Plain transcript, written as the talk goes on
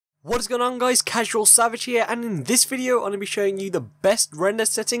What is going on, guys? CasualSavage here, and in this video I'm going to be showing you the best render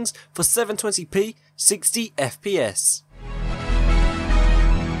settings for 720p 60 FPS.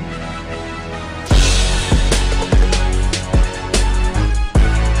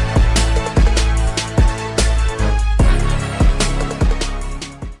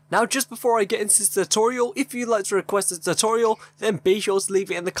 Now, just before I get into this tutorial, if you'd like to request a tutorial, then be sure to leave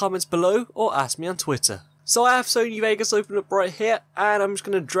it in the comments below or ask me on Twitter. So I have Sony Vegas open up right here, and I'm just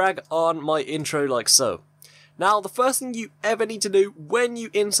going to drag on my intro like so. Now, the first thing you ever need to do when you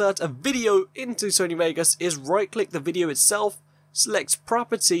insert a video into Sony Vegas is right click the video itself, select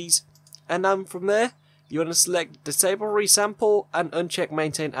properties, and then from there you want to select disable resample and uncheck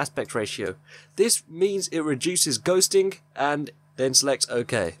maintain aspect ratio. This means it reduces ghosting, and then select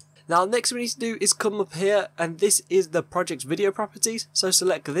OK. Now, next thing we need to do is come up here, and this is the project's video properties, so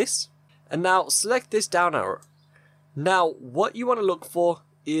select this. And now select this down arrow. Now what you want to look for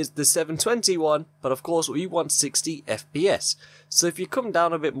is the 720 one, but of course we want 60 FPS. So if you come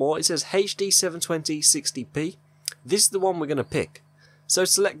down a bit more, it says HD 720 60p. This is the one we're going to pick. So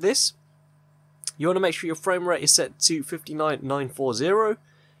select this. You want to make sure your frame rate is set to 59940.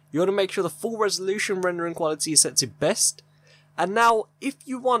 You want to make sure the full resolution rendering quality is set to best. And now if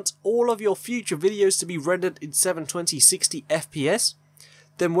you want all of your future videos to be rendered in 720 60 FPS,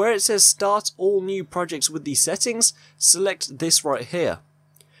 then where it says start all new projects with these settings, select this right here.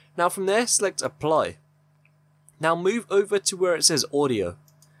 Now from there, select apply. Now move over to where it says audio.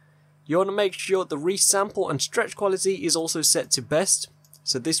 You want to make sure the resample and stretch quality is also set to best,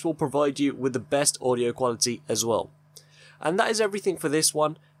 so this will provide you with the best audio quality as well. And that is everything for this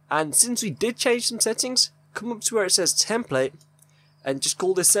one. And since we did change some settings, come up to where it says template and just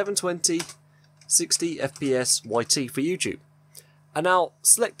call this 720 60 FPS YT for YouTube. And now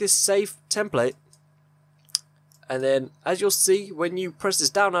select this save template, and then as you'll see when you press this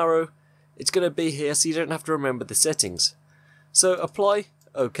down arrow, it's going to be here, so you don't have to remember the settings. So apply,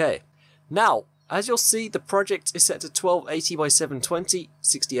 OK. Now as you'll see, the project is set to 1280 by 720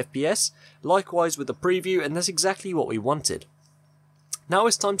 60 FPS, likewise with the preview, and that's exactly what we wanted. Now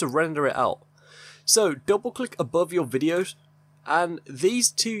it's time to render it out. So double click above your videos, and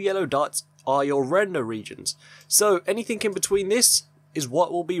these two yellow dots are your render regions. So anything in between this is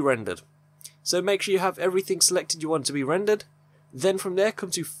what will be rendered. So make sure you have everything selected you want to be rendered. Then from there, come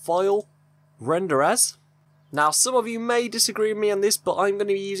to File, Render As. Now some of you may disagree with me on this, but I'm going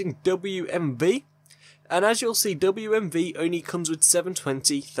to be using WMV. And as you'll see, WMV only comes with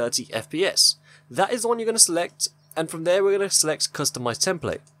 720 30 FPS. That is the one you're going to select, and from there we're going to select Customize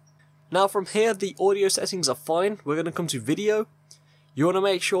Template. Now from here, the audio settings are fine. We're going to come to Video. You want to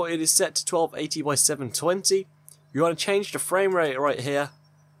make sure it is set to 1280 by 720. You want to change the frame rate right here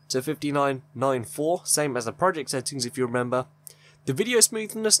to 5994, same as the project settings if you remember. The video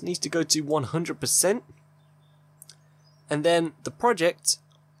smoothness needs to go to 100%. And then the project,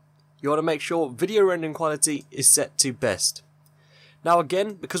 you want to make sure video rendering quality is set to best. Now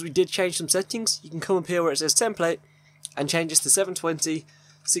again, because we did change some settings, you can come up here where it says template and change this to 720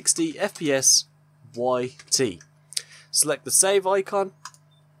 60 FPS YT. Select the save icon,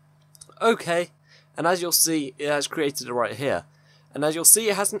 OK, and as you'll see, it has created it right here. And as you'll see,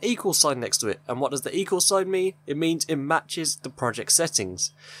 it has an equal sign next to it. And what does the equal sign mean? It means it matches the project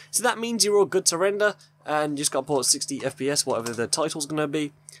settings. So that means you're all good to render, and you just got to put 60 FPS, whatever the title's going to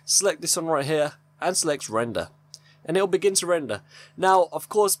be. Select this one right here, and select render. And it'll begin to render. Now, of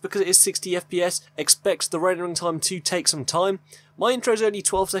course, because it is 60 FPS, expect the rendering time to take some time. My intro is only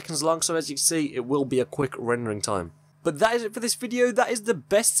 12 seconds long, so as you can see, it will be a quick rendering time. But that is it for this video. That is the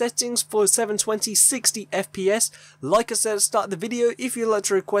best settings for 720 60 FPS. Like I said at the start of the video, if you'd like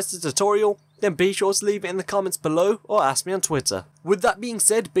to request a tutorial, then be sure to leave it in the comments below or ask me on Twitter. With that being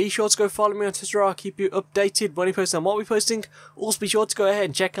said, be sure to go follow me on Twitter. I'll keep you updated when I post and what we're posting. Also be sure to go ahead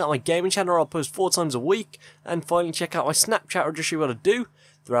and check out my gaming channel. I'll post 4 times a week. And finally check out my Snapchat or just see what I do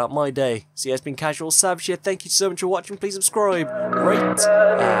throughout my day. So yeah, it's been CasualSavage here. Thank you so much for watching. Please subscribe, rate,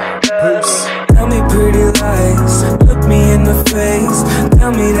 and peace. Tell me pretty lies, look me in the face,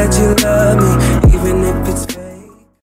 tell me that you love me.